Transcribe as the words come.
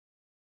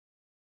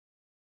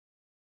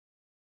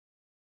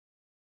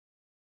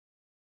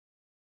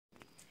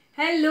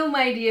Hello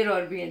my dear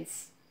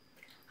audience.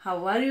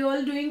 How are you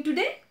all doing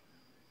today?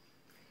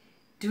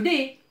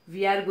 Today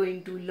we are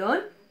going to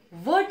learn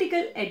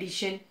vertical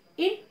addition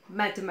in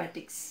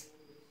mathematics.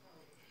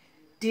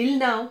 Till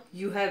now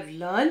you have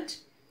learnt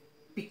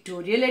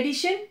pictorial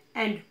addition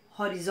and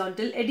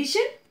horizontal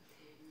addition.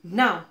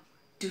 Now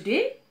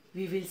today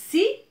we will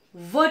see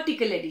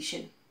vertical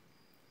addition.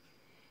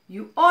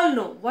 You all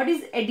know what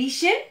is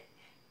addition?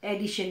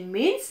 Addition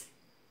means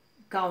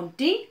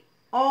counting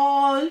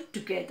all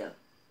together.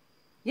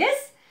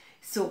 Yes?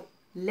 So,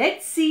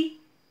 let's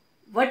see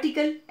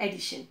vertical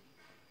addition.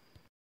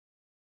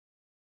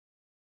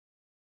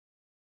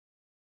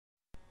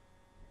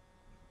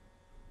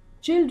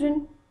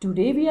 Children,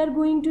 today we are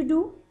going to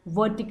do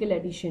vertical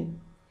addition.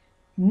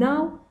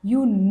 Now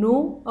you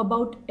know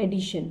about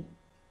addition.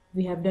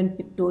 We have done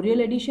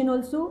pictorial addition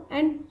also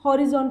and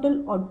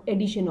horizontal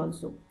addition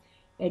also.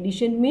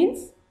 Addition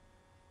means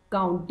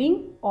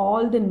counting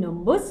all the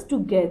numbers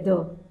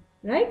together,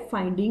 right?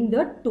 Finding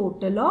the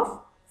total of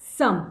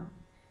sum.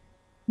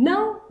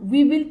 Now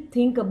we will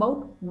think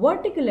about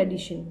vertical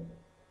addition.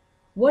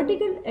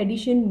 Vertical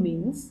addition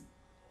means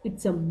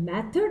it's a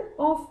method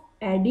of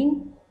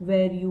adding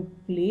where you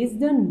place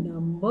the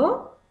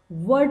number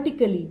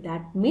vertically.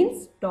 That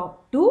means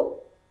top to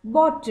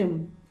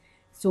bottom.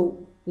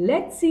 So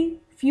let's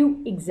see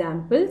few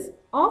examples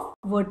of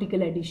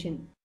vertical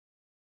addition.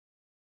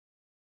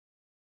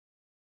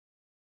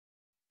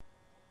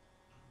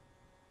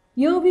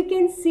 Here we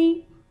can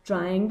see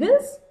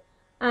triangles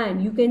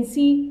and you can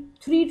see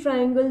three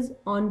triangles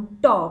on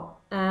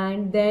top,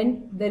 and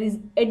then there is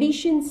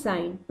addition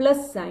sign,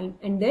 plus sign,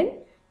 and then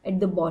at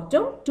the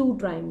bottom two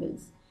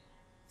triangles.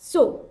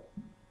 So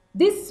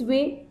this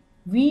way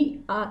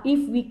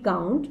if we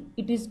count,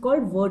 it is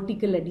called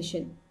vertical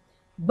addition.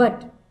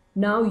 But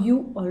now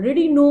you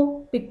already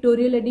know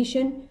pictorial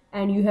addition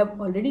and you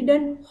have already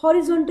done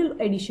horizontal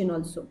addition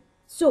also.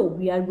 So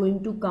we are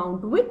going to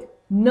count with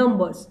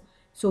numbers.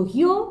 So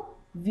here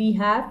we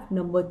have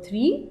number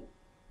 3,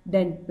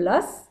 then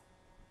plus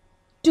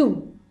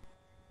 2.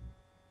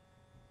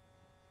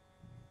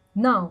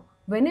 Now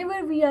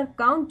whenever we are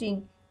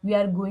counting, we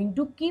are going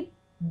to keep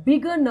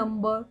bigger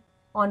number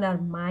on our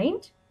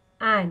mind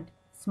and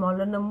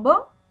smaller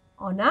number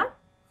on our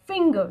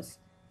fingers.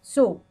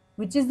 So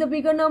which is the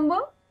bigger number?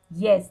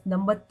 Yes,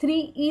 number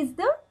 3 is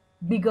the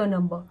bigger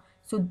number.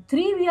 So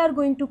 3 we are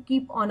going to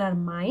keep on our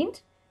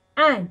mind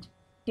and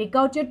take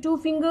out your 2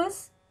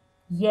 fingers.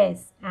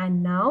 Yes,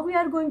 and now we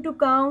are going to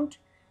count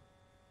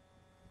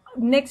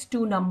next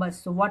 2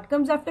 numbers. So what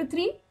comes after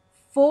 3?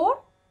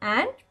 4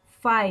 and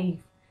 5.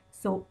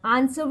 So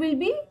answer will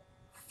be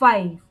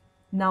 5.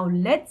 Now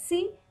let's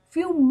see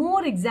few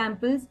more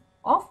examples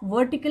of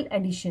vertical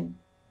addition.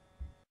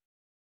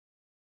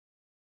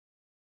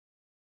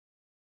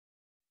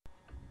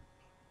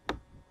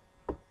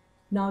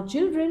 Now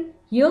children,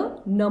 here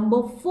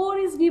number 4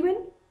 is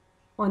given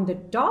on the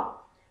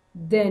top,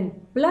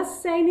 then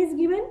plus sign is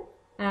given,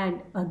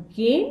 and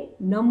again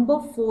number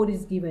 4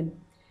 is given.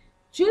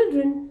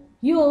 Children,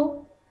 here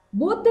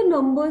both the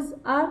numbers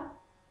are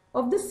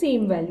of the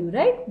same value,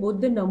 right?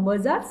 Both the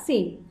numbers are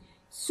same.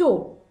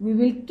 So we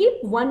will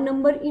keep one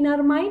number in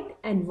our mind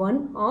and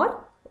one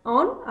on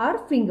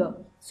our finger.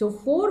 So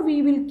 4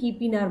 we will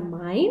keep in our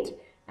mind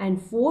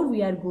and 4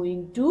 we are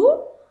going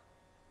to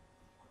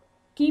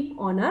keep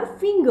on our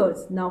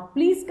fingers. Now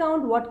please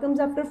count what comes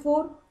after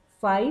 4.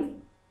 5,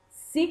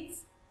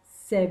 6,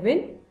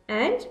 7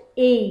 and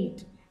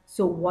 8.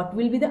 So what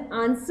will be the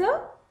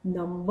answer?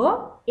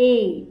 Number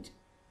 8.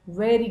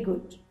 Very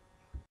good.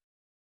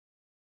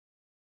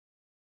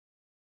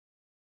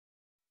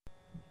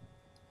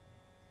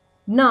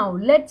 Now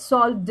let's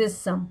solve this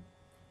sum.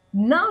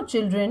 Now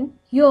children,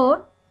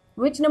 here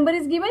which number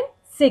is given?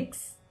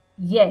 6.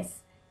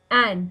 Yes.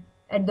 And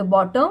at the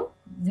bottom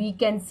we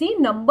can see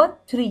number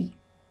 3.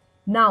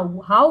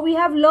 Now how we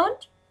have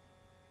learnt?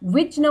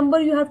 Which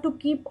number you have to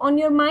keep on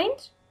your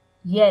mind?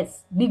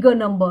 Yes, bigger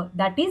number,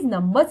 that is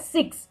number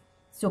 6.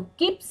 So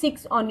keep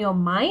 6 on your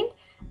mind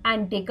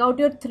and take out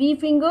your 3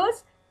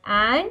 fingers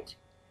and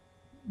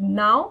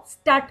now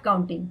start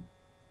counting.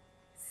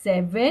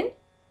 7,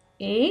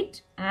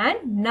 8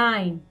 and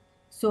 9.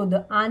 So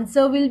the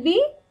answer will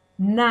be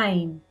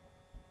 9.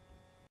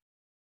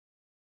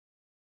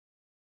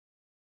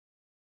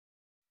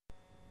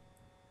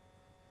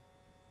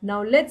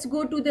 Now let's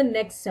go to the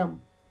next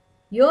sum.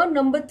 Here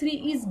number 3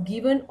 is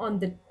given on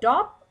the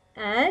top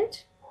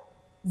and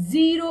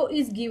 0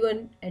 is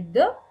given at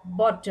the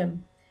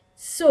bottom.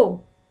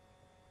 So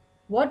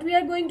what we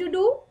are going to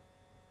do?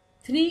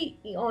 3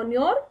 on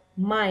your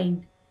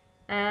mind.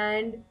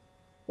 And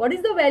what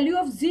is the value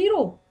of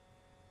 0?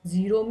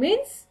 0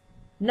 means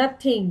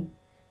nothing.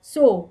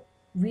 So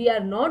we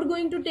are not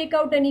going to take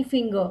out any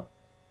finger,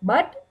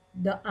 but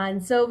the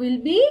answer will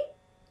be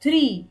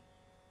 3.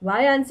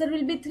 Why answer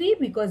will be 3?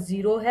 Because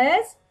 0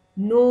 has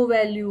no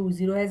value.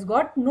 0 has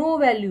got no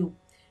value.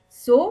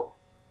 So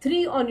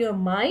 3 on your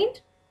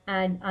mind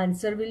and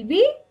answer will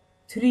be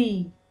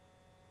 3.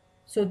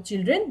 So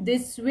children,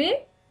 this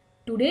way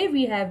today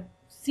we have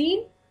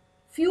seen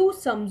few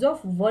sums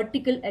of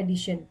vertical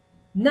addition.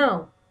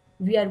 Now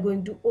we are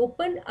going to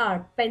open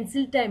our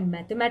pencil time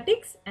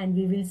mathematics and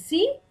we will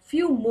see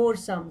few more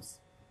sums.